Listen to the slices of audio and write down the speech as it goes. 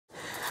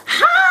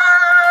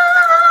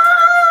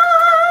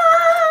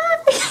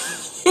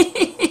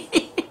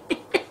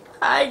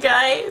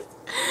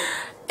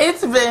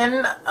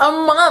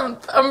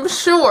month, I'm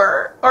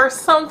sure, or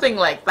something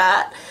like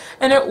that.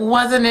 And it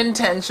wasn't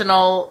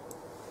intentional.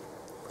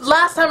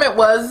 Last time it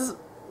was,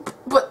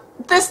 but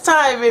this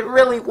time it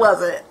really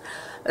wasn't.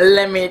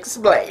 Let me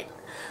explain.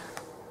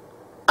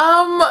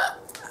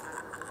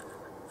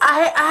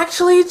 I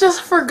actually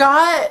just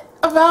forgot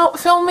about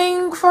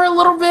filming for a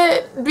little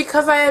bit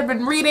because I had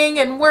been reading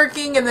and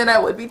working, and then I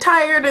would be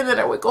tired, and then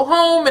I would go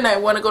home and I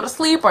want to go to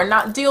sleep or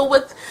not deal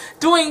with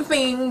doing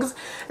things,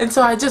 and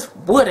so I just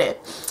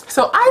wouldn't.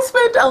 So I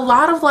spent a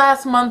lot of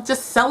last month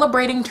just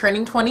celebrating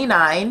turning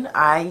 29.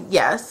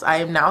 Yes, I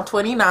am now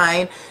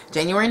 29.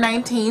 January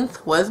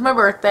 19th was my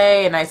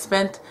birthday, and I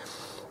spent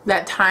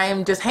that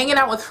time just hanging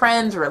out with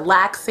friends,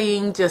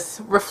 relaxing,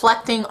 just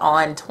reflecting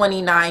on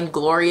 29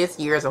 glorious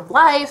years of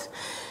life.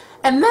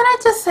 And then I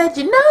just said,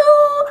 you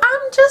know,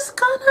 I'm just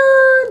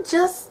gonna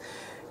just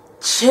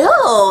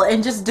chill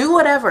and just do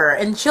whatever.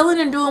 And chilling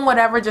and doing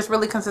whatever just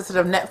really consisted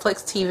of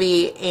Netflix,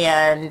 TV,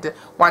 and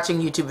watching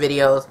YouTube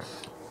videos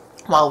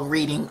while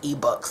reading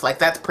ebooks. Like,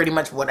 that's pretty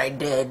much what I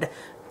did,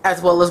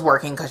 as well as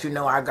working, because you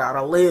know I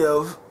gotta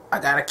live. I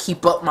gotta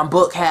keep up my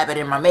book habit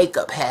and my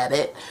makeup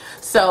habit.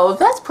 So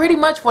that's pretty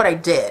much what I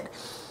did.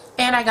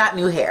 And I got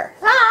new hair.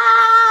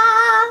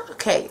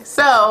 Okay,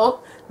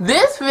 so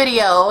this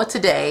video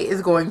today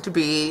is going to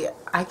be,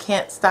 I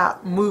can't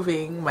stop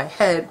moving my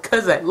head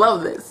because I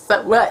love this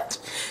so much.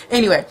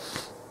 Anyway,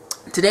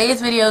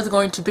 today's video is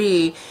going to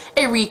be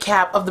a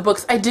recap of the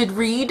books I did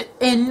read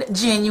in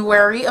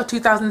January of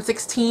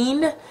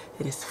 2016. It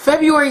is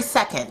February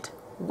 2nd.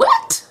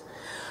 What?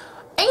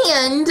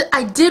 And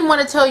I did want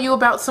to tell you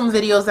about some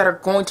videos that are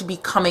going to be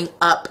coming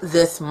up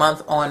this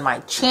month on my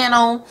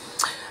channel.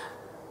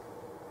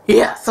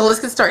 Yeah, so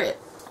let's get started.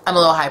 I'm a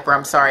little hyper,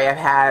 I'm sorry. I've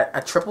had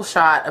a triple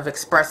shot of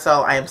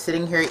espresso. I am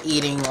sitting here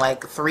eating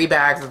like 3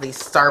 bags of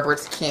these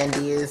Starburst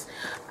candies.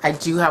 I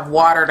do have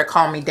water to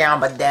calm me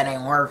down, but that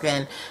ain't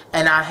working.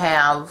 And I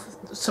have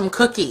some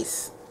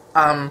cookies.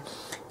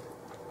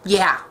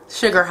 Yeah,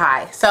 sugar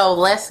high. So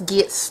let's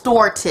get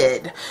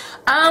started.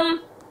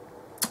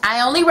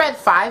 I only read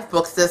 5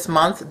 books this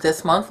month,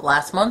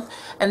 last month,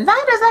 and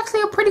that is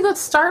actually a pretty good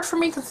start for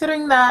me,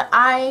 considering that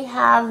I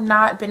have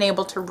not been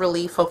able to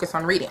really focus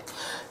on reading.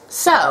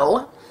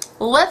 So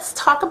let's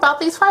talk about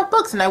these 5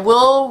 books, and I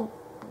will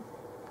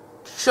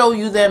show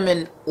you them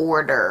in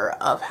order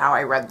of how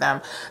I read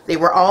them. They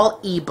were all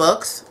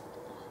ebooks,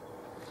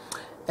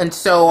 and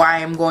so I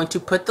am going to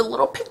put the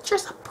little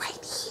pictures up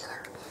right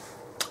here.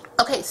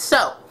 Okay,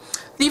 so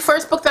the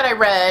first book that I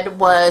read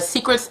was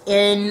Secrets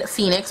in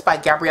Phoenix by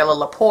Gabriella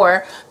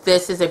Lepore.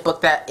 This is a book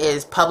that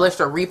is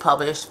published or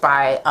republished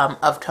by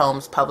Of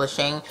Tomes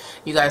Publishing.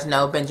 You guys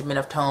know Benjamin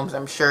Of Tomes.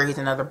 I'm sure he's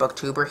another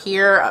booktuber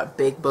here, a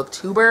big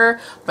booktuber,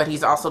 but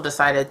he's also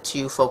decided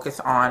to focus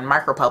on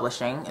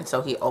micro-publishing, and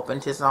so he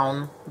opened his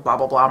own blah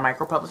blah blah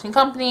micro-publishing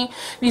company,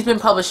 and he's been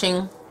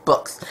publishing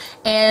books.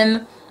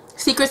 And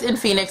Secrets in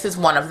Phoenix is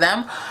one of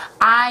them.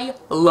 I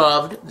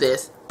loved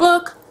this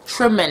book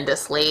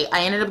tremendously.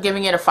 I ended up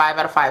giving it a 5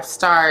 out of 5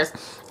 stars.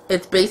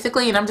 It's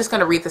basically, and I'm just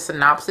going to read the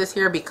synopsis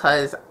here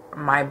because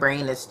my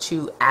brain is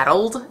too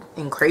addled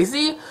and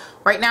crazy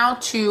right now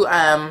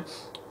to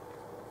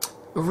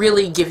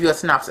really give you a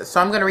synopsis.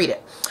 So I'm going to read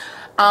it.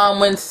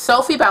 When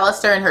Sophie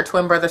Ballister and her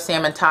twin brother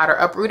Sam and Todd are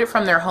uprooted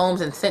from their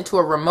homes and sent to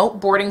a remote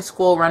boarding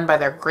school run by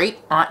their great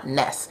aunt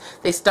Ness,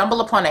 they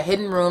stumble upon a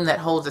hidden room that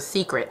holds a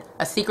secret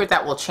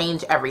that will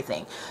change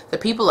everything. The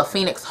people of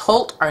Phoenix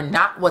Holt are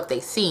not what they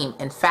seem.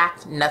 In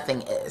fact,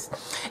 nothing is.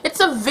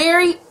 It's a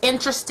very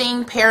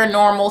interesting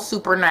paranormal,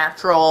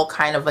 supernatural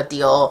kind of a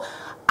deal.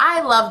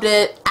 I loved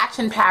it.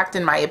 Action-packed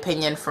in my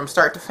opinion from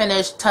start to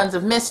finish. Tons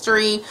of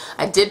mystery.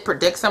 I did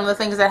predict some of the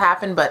things that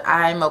happened, but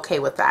I'm okay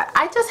with that.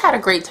 I just had a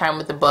great time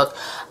with the book.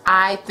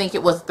 I think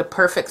it was the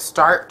perfect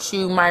start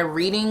to my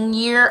reading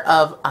year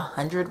of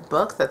 100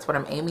 books. That's what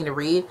I'm aiming to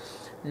read.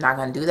 I'm not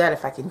going to do that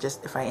if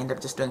I end up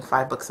just doing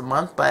 5 books a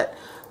month, but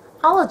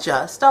I'll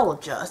adjust.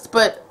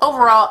 But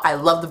overall, I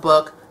love the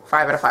book.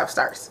 5 out of 5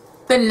 stars.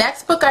 The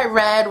next book I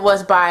read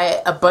was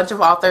by a bunch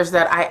of authors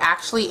that I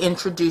actually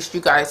introduced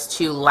you guys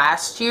to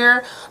last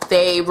year.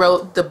 They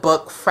wrote the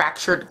book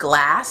Fractured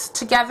Glass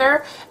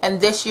together,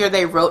 and this year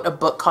they wrote a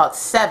book called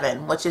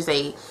Seven, which is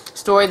a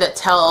story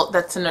that's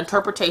an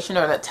interpretation,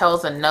 or that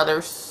tells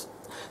another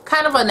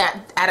kind of an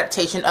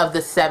adaptation of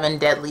the 7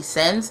 deadly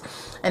sins,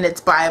 and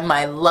it's by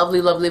my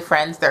lovely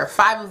friends. There are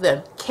 5 of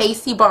them: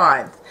 Casey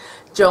Bond,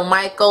 Joe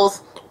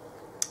Michaels,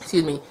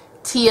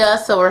 Tia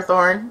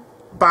Silverthorne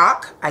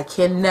Bach, I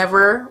can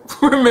never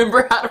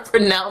remember how to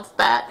pronounce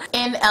that,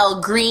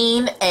 N.L.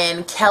 Green,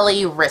 and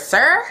Kelly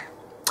Risser.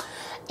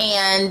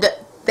 And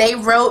they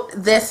wrote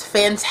this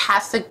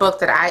fantastic book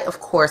that I, of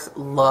course,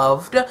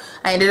 loved.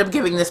 I ended up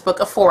giving this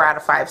book a 4 out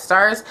of 5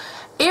 stars.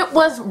 It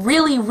was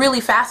really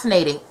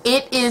fascinating.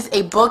 It is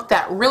a book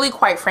that really,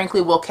 quite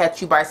frankly, will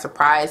catch you by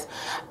surprise.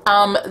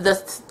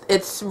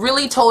 It's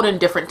really told in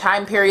different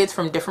time periods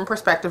from different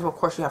perspectives. Of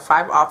course, you have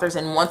 5 authors,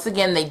 and once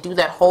again, they do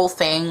that whole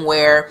thing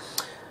where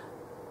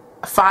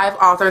 5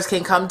 authors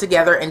can come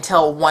together and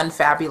tell one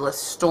fabulous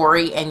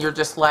story, and you're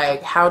just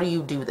like, how do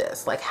you do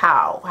this? Like,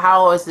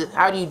 how is it,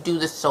 how do you do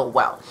this so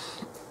well?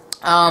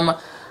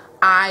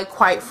 I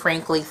quite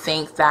frankly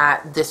think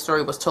that this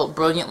story was told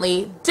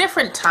brilliantly.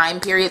 Different time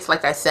periods,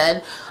 like I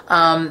said.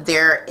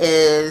 There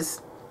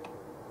is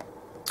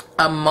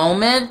a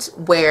moment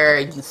where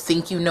you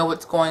think you know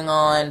what's going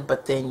on,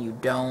 but then you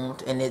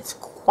don't, and it's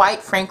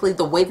quite frankly,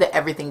 the way that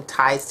everything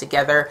ties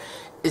together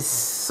is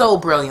so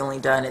brilliantly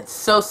done. It's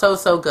so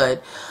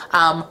good.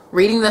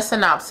 Reading the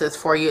synopsis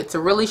for you, it's a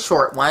really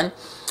short one.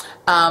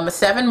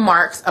 7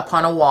 marks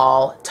upon a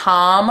wall.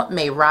 Tom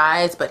may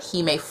rise, but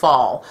he may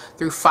fall.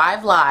 Through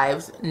 5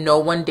 lives, no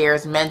one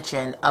dares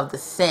mention of the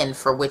sin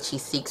for which he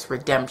seeks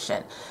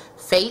redemption.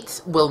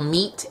 Fates will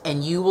meet,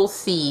 and you will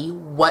see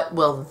what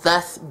will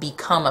thus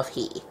become of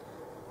he.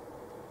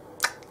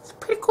 It's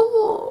pretty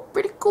cool.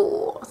 Pretty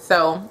cool.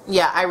 So,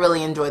 yeah, I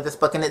really enjoyed this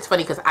book. And it's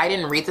funny because I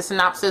didn't read the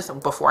synopsis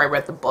before I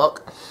read the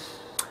book.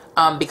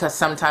 Because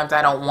sometimes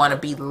I don't want to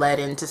be led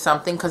into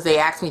something, because they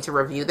asked me to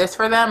review this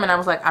for them, and I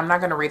was like, I'm not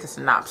going to read the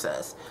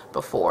synopsis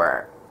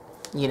before,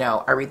 you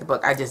know, I read the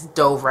book. I just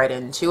dove right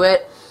into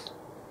it,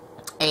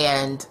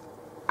 and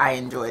I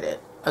enjoyed it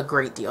a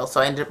great deal.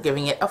 So I ended up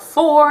giving it a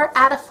 4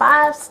 out of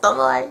 5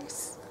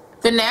 stars.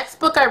 The next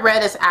book I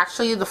read is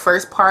actually the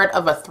first part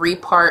of a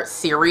 3-part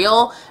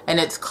serial, and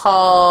it's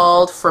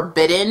called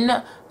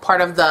Forbidden, part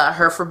of the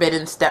Her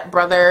Forbidden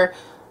Stepbrother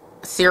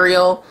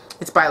serial.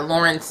 It's by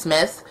Lauren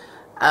Smith.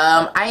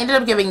 I ended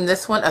up giving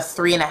this one a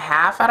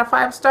 3.5 out of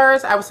 5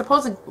 stars. I was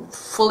supposed to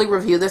fully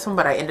review this one,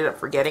 but I ended up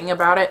forgetting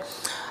about it.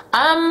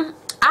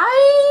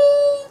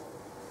 I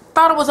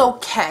thought it was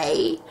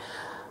okay.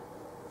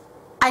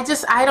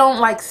 I don't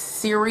like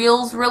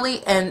serials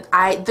really, and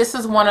this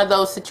is one of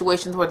those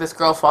situations where this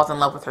girl falls in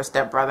love with her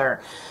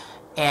stepbrother,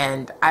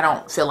 and I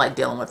don't feel like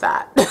dealing with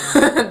that.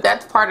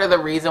 That's part of the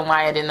reason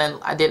why I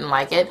didn't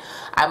like it.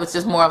 I was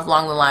just more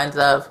along the lines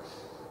of,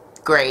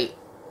 great,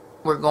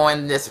 we're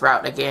going this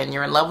route again.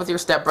 You're in love with your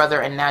stepbrother,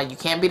 and now you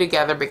can't be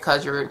together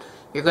because you're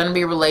going to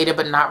be related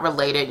but not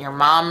related. Your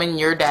mom and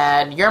your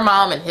dad, your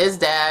mom and his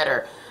dad,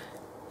 or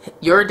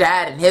your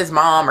dad and his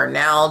mom are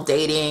now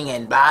dating,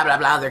 and blah blah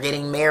blah. They're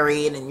getting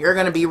married, and you're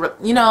going to be,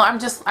 you know,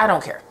 I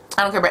don't care.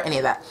 I don't care about any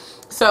of that.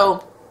 So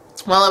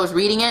while I was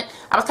reading it,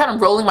 I was kind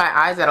of rolling my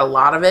eyes at a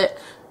lot of it,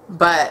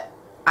 but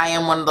I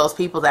am one of those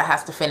people that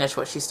has to finish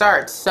what she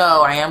starts.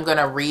 So I am going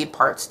to read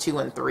parts 2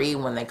 and 3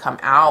 when they come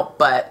out,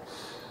 but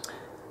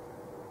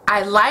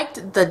I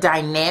liked the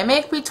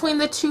dynamic between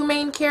the 2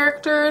 main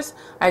characters.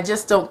 I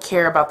just don't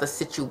care about the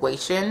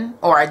situation,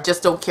 or I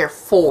just don't care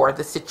for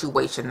the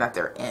situation that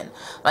they're in.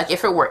 Like,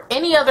 if it were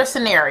any other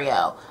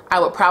scenario, I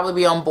would probably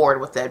be on board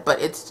with it,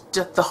 but it's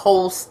just the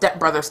whole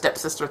stepbrother,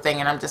 stepsister thing,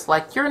 and I'm just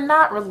like, you're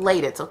not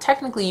related, so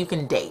technically you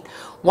can date.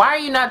 Why are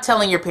you not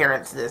telling your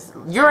parents this?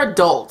 You're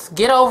adults.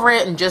 Get over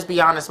it and just be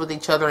honest with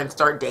each other and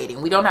start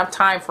dating. We don't have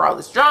time for all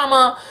this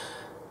drama.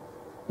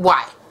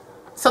 Why?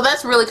 So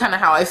that's really kind of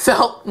how I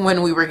felt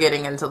when we were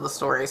getting into the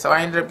story. So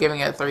I ended up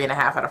giving it a 3.5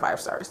 out of 5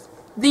 stars.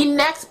 The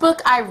next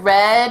book I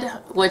read,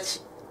 which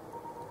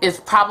is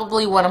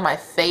probably one of my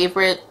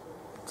favorite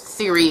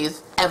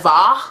series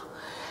ever,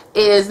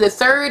 is the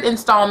 3rd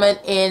installment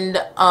in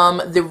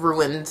the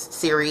Ruins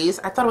series.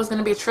 I thought it was going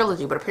to be a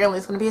trilogy, but apparently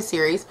it's going to be a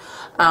series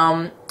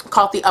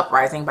called The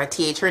Uprising by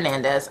T.H.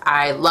 Hernandez.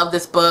 I love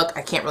this book.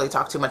 I can't really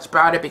talk too much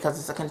about it because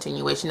it's a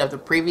continuation of the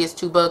previous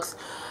 2 books.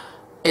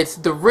 It's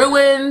The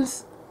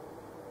Ruins.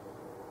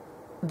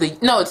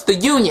 It's the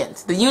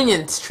Unions. The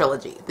Unions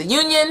trilogy. The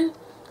Union,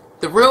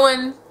 The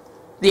Ruin,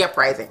 The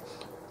Uprising.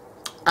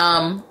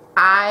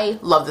 I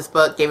love this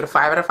book. Gave it a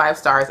 5 out of 5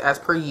 stars as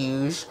per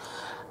usual.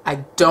 I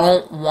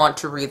don't want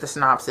to read the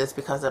synopsis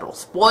because it'll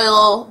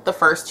spoil the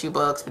first 2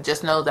 books, but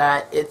just know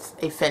that it's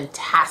a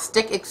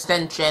fantastic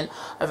extension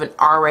of an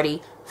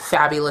already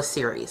fabulous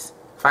series.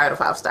 5 out of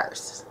 5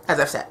 stars, as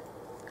I've said.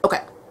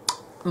 Okay,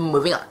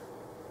 moving on.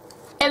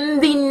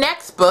 And the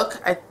next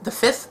book, the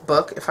 5th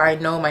book, if I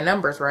know my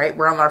numbers right,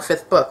 we're on our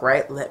 5th book,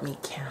 right? Let me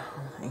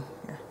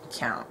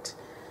count.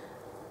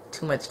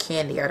 Too much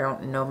candy, I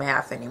don't know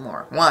math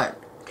anymore. 1,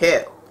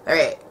 2,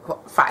 3, 4,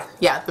 5.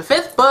 Yeah, the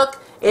 5th book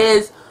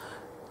is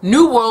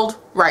New World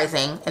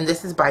Rising, and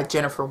this is by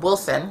Jennifer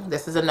Wilson.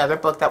 This is another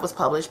book that was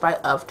published by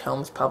Of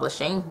Tomes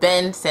Publishing.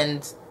 Ben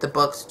sends the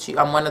books to,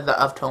 I'm one of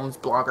the Of Tomes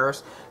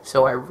bloggers,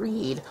 so I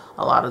read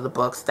a lot of the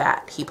books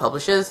that he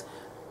publishes.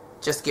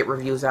 Just get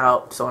reviews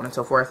out, so on and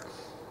so forth.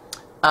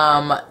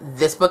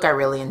 This book I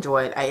really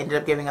enjoyed. I ended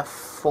up giving a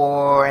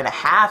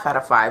 4.5 out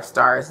of 5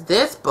 stars.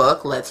 This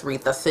book, let's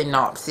read the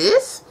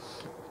synopsis.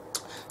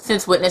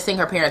 Since witnessing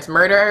her parents'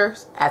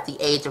 murders at the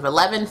age of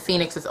 11,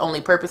 Phoenix's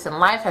only purpose in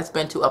life has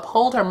been to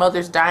uphold her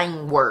mother's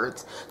dying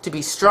words, to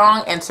be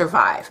strong and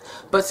survive.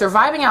 But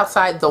surviving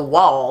outside the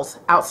walls,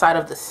 outside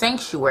of the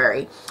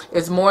sanctuary,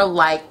 is more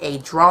like a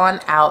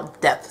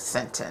drawn-out death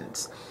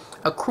sentence.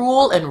 A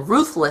cruel and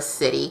ruthless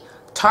city,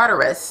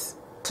 Tartarus,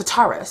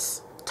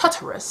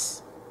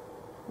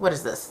 what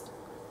is this?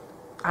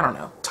 I don't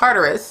know.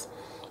 Tartarus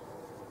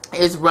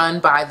is run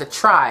by the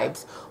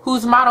tribes,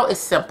 whose motto is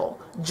simple: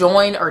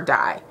 join or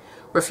die.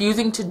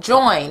 Refusing to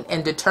join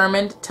and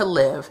determined to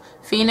live,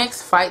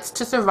 Phoenix fights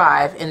to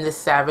survive in this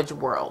savage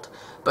world.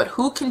 But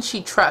who can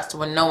she trust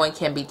when no one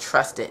can be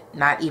trusted,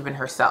 not even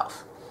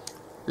herself?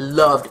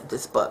 Loved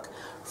this book.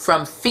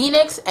 From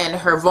Phoenix and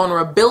her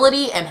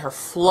vulnerability and her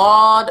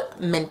flawed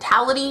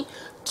mentality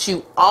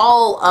to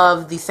all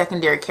of the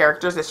secondary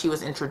characters that she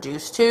was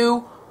introduced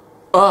to.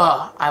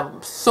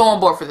 I'm so on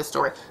board for this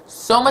story.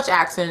 So much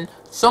action,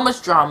 so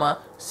much drama,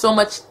 so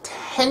much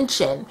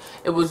tension.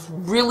 It was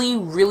really,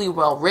 really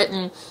well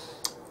written.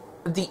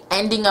 The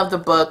ending of the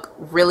book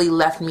really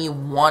left me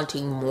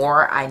wanting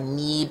more. I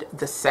need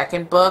the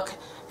second book,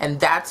 and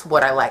that's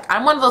what I like.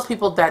 I'm one of those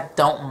people that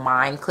don't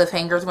mind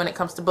cliffhangers when it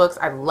comes to books.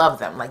 I love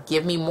them. Like,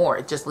 give me more.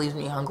 It just leaves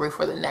me hungry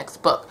for the next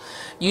book.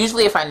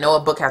 Usually if I know a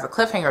book has a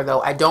cliffhanger,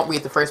 though, I don't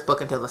read the first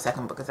book until the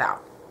second book is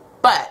out.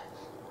 But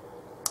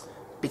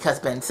because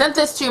Ben sent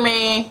this to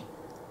me,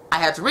 I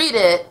had to read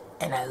it,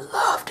 and I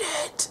loved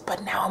it.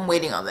 But now I'm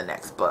waiting on the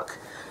next book.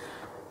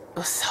 It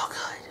was so good.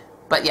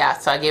 But yeah,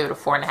 so I gave it a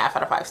 4.5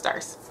 out of 5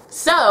 stars.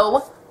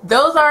 So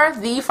those are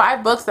the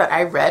 5 books that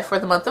I read for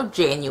the month of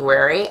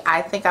January.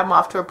 I think I'm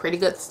off to a pretty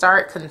good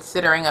start,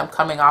 considering I'm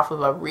coming off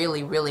of a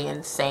really, really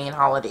insane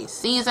holiday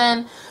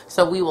season.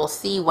 So we will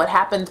see what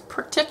happens,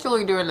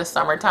 particularly during the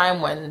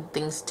summertime when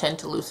things tend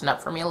to loosen up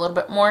for me a little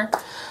bit more.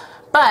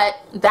 But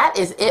that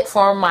is it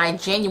for my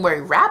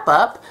January wrap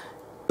up.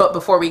 But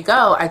before we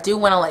go, I do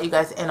want to let you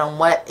guys in on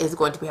what is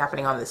going to be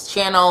happening on this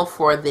channel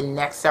for the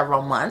next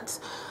several months.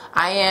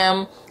 I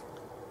am,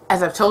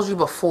 as I've told you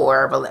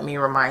before, but let me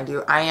remind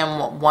you, I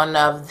am one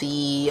of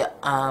the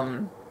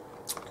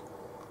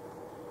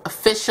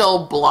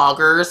official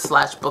bloggers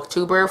slash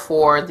booktuber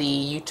for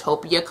the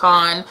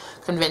UtopiaCon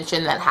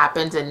convention that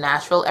happens in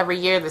Nashville every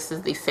year. This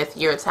is the 5th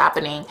year it's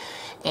happening,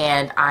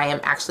 and I am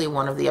actually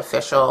one of the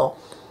official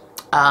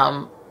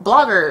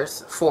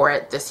bloggers for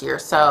it this year.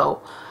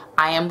 So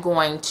I am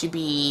going to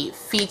be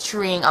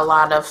featuring a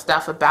lot of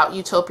stuff about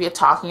Utopia,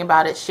 talking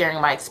about it,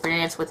 sharing my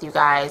experience with you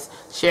guys,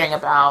 sharing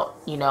about,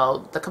 you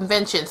know, the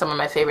convention, some of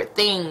my favorite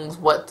things,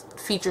 what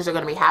features are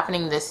going to be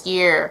happening this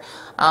year,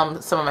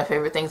 some of my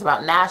favorite things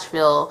about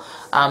Nashville,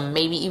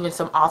 maybe even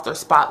some author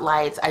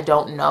spotlights. I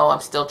don't know.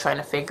 I'm still trying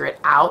to figure it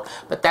out.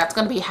 But that's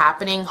going to be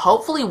happening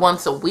hopefully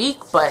once a week.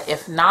 But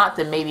if not,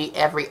 then maybe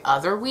every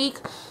other week,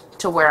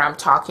 to where I'm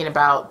talking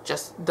about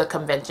just the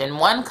convention.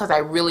 1, because I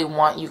really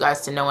want you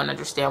guys to know and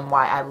understand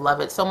why I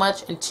love it so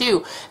much, and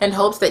 2, in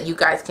hopes that you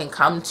guys can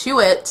come to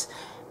it,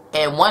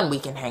 and 1, we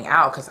can hang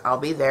out because I'll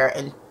be there,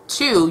 and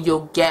 2,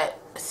 you'll get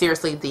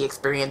seriously the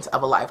experience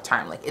of a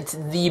lifetime. Like, it's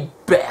the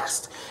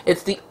best.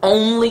 It's the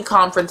only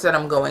conference that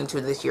I'm going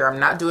to this year.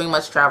 I'm not doing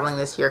much traveling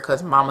this year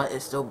because mama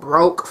is still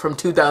broke from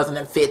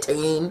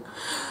 2015.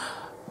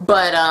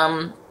 But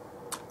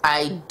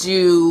I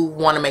do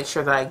want to make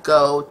sure that I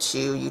go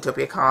to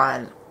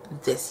UtopiaCon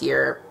this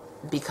year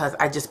because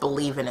I just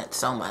believe in it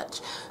so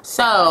much.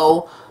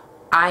 So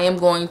I am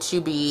going to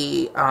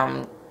be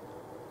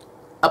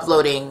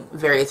uploading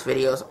various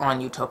videos on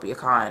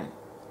UtopiaCon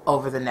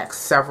over the next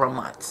several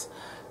months.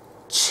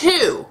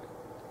 2,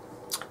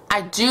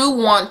 I do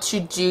want to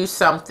do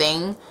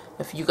something.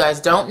 If you guys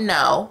don't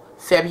know,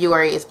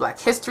 February is Black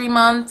History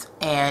Month,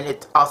 and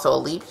it's also a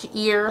leap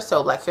year,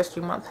 so Black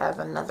History Month has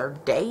another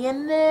day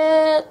in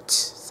it,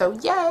 so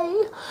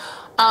yay.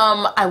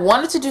 I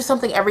wanted to do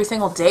something every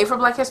single day for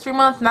Black History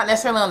Month, not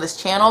necessarily on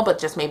this channel, but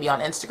just maybe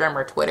on Instagram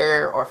or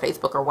Twitter or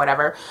Facebook or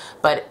whatever,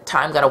 but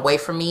time got away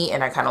from me,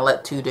 and I kind of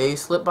let 2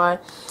 days slip by.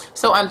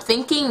 So I'm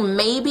thinking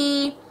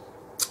maybe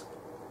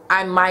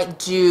I might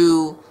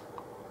do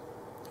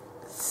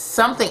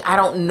something. I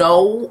don't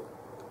know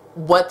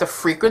what the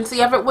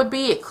frequency of it would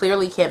be. It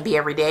clearly can't be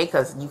every day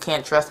because you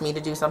can't trust me to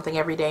do something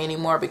every day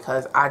anymore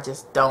because I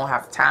just don't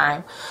have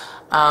time.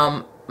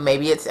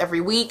 Maybe it's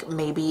every week,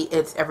 maybe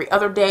it's every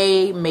other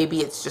day, maybe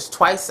it's just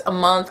twice a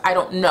month, I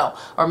don't know.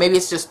 Or maybe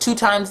it's just 2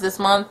 times this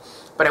month.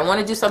 But I want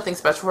to do something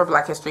special for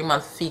Black History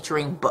Month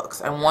featuring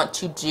books. I want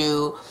to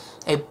do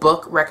a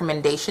book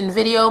recommendation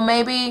video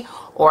maybe,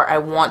 or I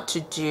want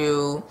to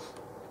do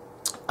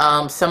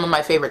some of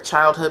my favorite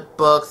childhood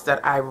books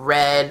that I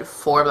read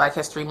for Black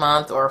History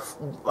Month, or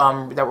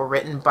that were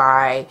written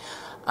by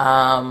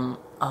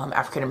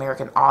African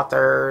American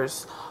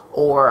authors,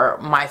 or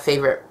my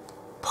favorite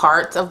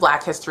parts of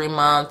Black History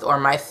Month, or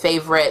my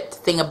favorite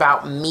thing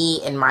about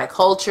me and my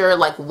culture,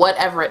 like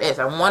whatever it is.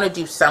 I want to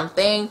do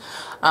something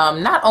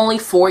not only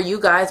for you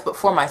guys but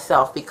for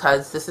myself,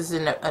 because this is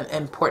an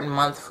important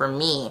month for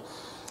me,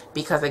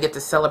 because I get to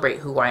celebrate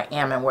who I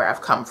am and where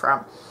I've come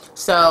from.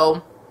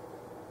 So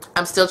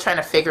I'm still trying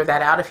to figure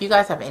that out. If you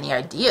guys have any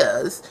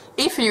ideas,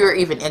 if you're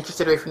even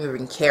interested or if you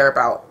even care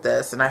about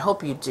this, and I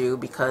hope you do,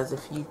 because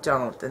if you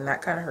don't, then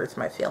that kind of hurts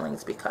my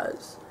feelings,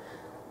 because,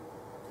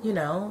 you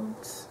know,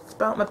 it's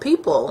about my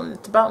people and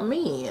it's about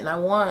me, and I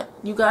want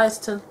you guys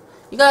to,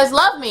 you guys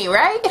love me,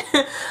 right?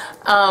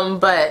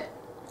 But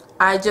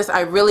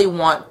I really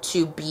want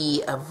to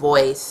be a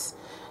voice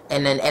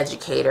and an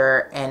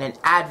educator and an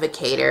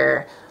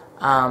advocator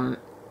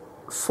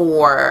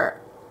for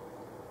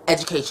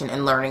education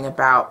and learning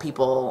about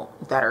people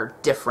that are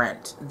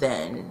different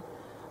than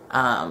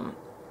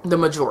the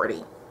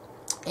majority.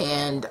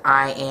 And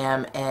I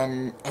am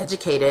an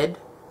educated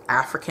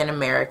African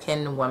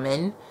American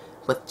woman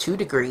with 2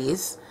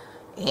 degrees,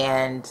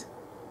 and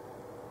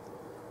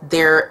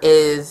there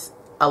is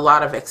a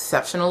lot of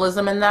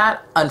exceptionalism in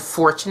that.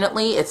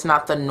 Unfortunately, it's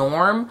not the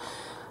norm.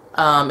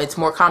 It's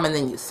more common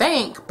than you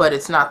think, but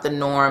it's not the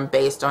norm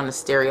based on a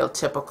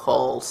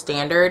stereotypical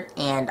standard,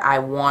 and I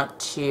want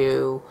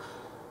to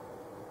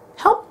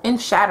help in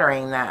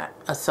shattering that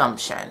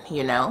assumption,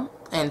 you know?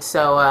 And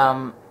so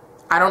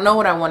I don't know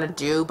what I want to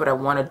do, but I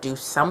want to do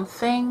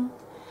something.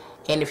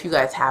 And if you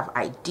guys have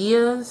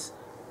ideas,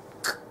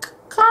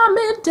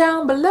 comment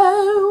down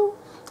below.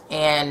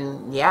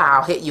 And yeah,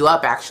 I'll hit you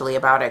up actually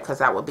about it, because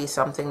that would be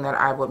something that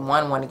I would,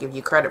 1, want to give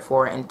you credit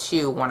for, and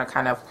 2, want to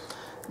kind of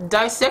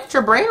dissect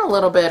your brain a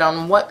little bit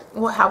on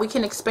how we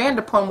can expand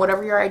upon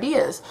whatever your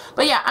idea is.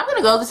 But yeah, I'm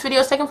gonna go. This video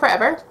is taking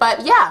forever,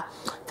 but yeah,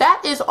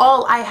 that is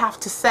all I have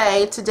to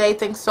say today.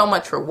 Thanks so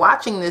much for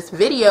watching this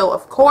video,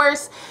 of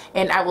course,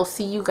 and I will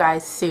see you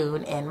guys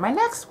soon in my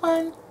next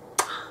one.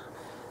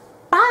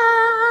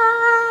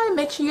 Bye.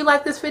 Make sure you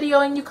like this video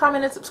and you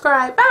comment and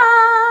subscribe.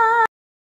 Bye.